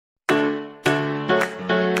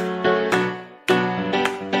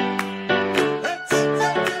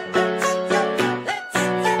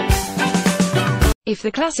If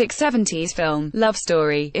the classic 70s film, Love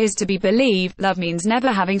Story, is to be believed, love means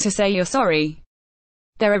never having to say you're sorry.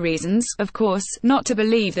 There are reasons, of course, not to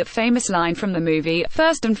believe that famous line from the movie.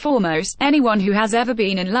 First and foremost, anyone who has ever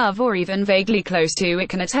been in love or even vaguely close to it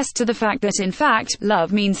can attest to the fact that in fact,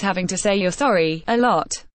 love means having to say you're sorry, a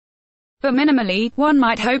lot. But minimally, one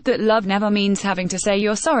might hope that love never means having to say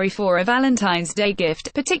you're sorry for a Valentine's Day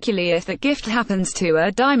gift, particularly if that gift happens to a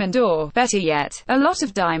diamond or, better yet, a lot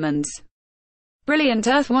of diamonds. Brilliant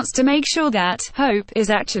Earth wants to make sure that hope is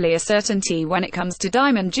actually a certainty when it comes to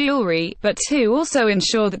diamond jewelry, but to also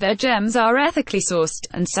ensure that their gems are ethically sourced,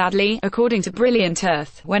 and sadly, according to Brilliant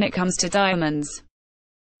Earth, when it comes to diamonds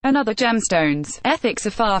and other gemstones, ethics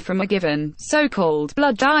are far from a given. So-called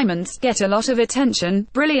blood diamonds get a lot of attention,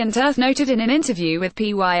 Brilliant Earth noted in an interview with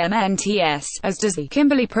PYMNTS, as does the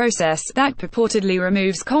Kimberley process, that purportedly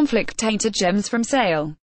removes conflict-tainted gems from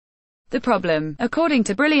sale. The problem, according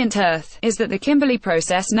to Brilliant Earth, is that the Kimberley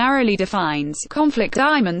process narrowly defines conflict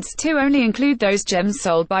diamonds to only include those gems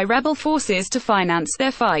sold by rebel forces to finance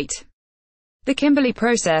their fight. The Kimberley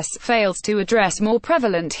process fails to address more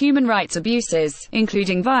prevalent human rights abuses,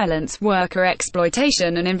 including violence, worker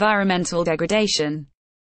exploitation and environmental degradation.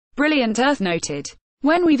 Brilliant Earth noted,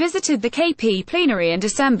 "When we visited the KP plenary in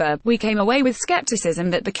December, we came away with skepticism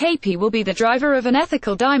that the KP will be the driver of an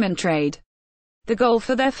ethical diamond trade. The goal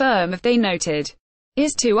for their firm, they noted,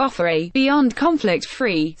 is to offer a beyond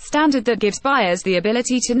conflict-free standard that gives buyers the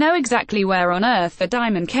ability to know exactly where on earth a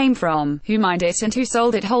diamond came from, who mined it and who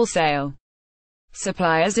sold it wholesale.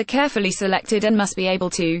 Suppliers are carefully selected and must be able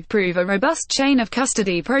to prove a robust chain of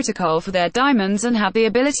custody protocol for their diamonds and have the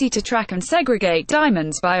ability to track and segregate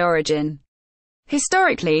diamonds by origin.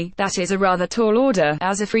 Historically, that is a rather tall order,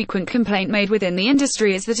 as a frequent complaint made within the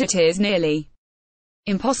industry is that it is nearly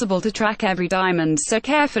impossible to track every diamond so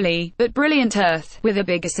carefully, but Brilliant Earth, with a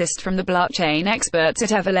big assist from the blockchain experts at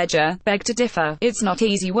Everledger, beg to differ. It's not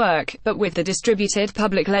easy work, but with the distributed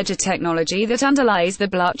public ledger technology that underlies the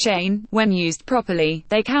blockchain, when used properly,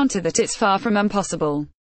 they counter that it's far from impossible.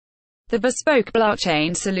 The bespoke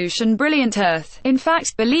blockchain solution Brilliant Earth, in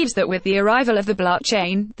fact, believes that with the arrival of the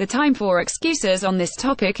blockchain, the time for excuses on this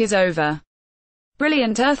topic is over.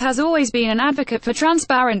 Brilliant Earth has always been an advocate for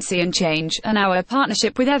transparency and change, and our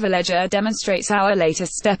partnership with Everledger demonstrates our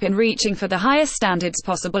latest step in reaching for the highest standards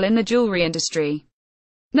possible in the jewelry industry,"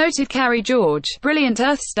 noted Carrie George, Brilliant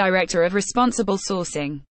Earth's Director of Responsible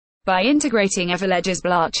Sourcing. "By integrating Everledger's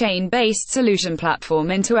blockchain-based solution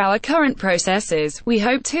platform into our current processes, we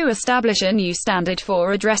hope to establish a new standard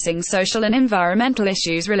for addressing social and environmental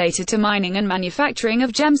issues related to mining and manufacturing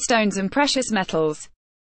of gemstones and precious metals.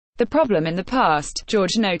 The problem in the past,"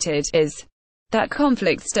 George noted, "is that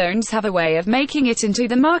conflict stones have a way of making it into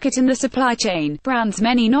the market in the supply chain. Brands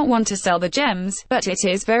many not want to sell the gems, but it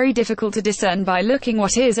is very difficult to discern by looking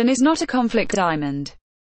what is and is not a conflict diamond.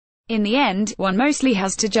 In the end, one mostly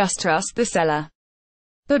has to just trust the seller."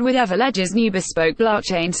 But with Everledger's new bespoke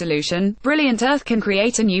blockchain solution, Brilliant Earth can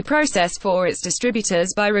create a new process for its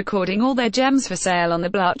distributors by recording all their gems for sale on the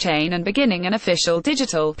blockchain and beginning an official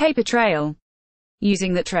digital paper trail.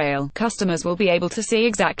 Using that trail, customers will be able to see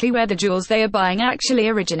exactly where the jewels they are buying actually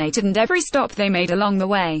originated and every stop they made along the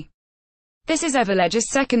way. This is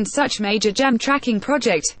Everledger's second such major gem tracking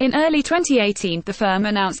project. In early 2018, the firm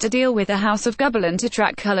announced a deal with the House of Gubelin to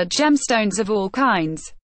track colored gemstones of all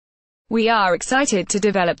kinds. "We are excited to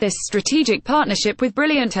develop this strategic partnership with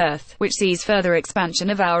Brilliant Earth, which sees further expansion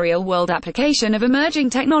of our real-world application of emerging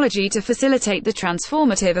technology to facilitate the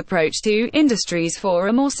transformative approach to industries for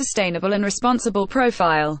a more sustainable and responsible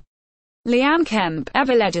profile," Leanne Kemp,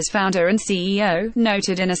 Everledger's founder and CEO,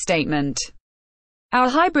 noted in a statement. "Our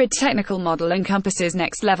hybrid technical model encompasses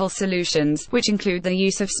next-level solutions, which include the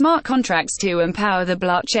use of smart contracts to empower the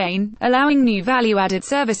blockchain, allowing new value-added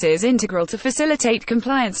services integral to facilitate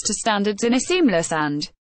compliance to standards in a seamless and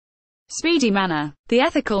speedy manner. The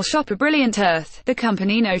ethical shopper Brilliant Earth," the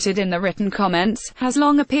company noted in the written comments, "has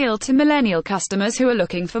long appealed to millennial customers who are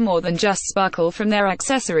looking for more than just sparkle from their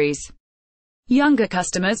accessories. Younger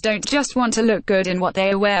customers don't just want to look good in what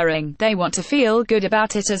they are wearing, they want to feel good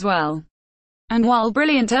about it as well. And while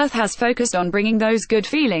Brilliant Earth has focused on bringing those good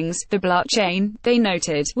feelings, the blockchain," they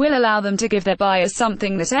noted, "will allow them to give their buyers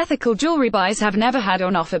something that ethical jewelry buyers have never had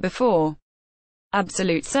on offer before.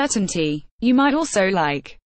 Absolute certainty. You might also like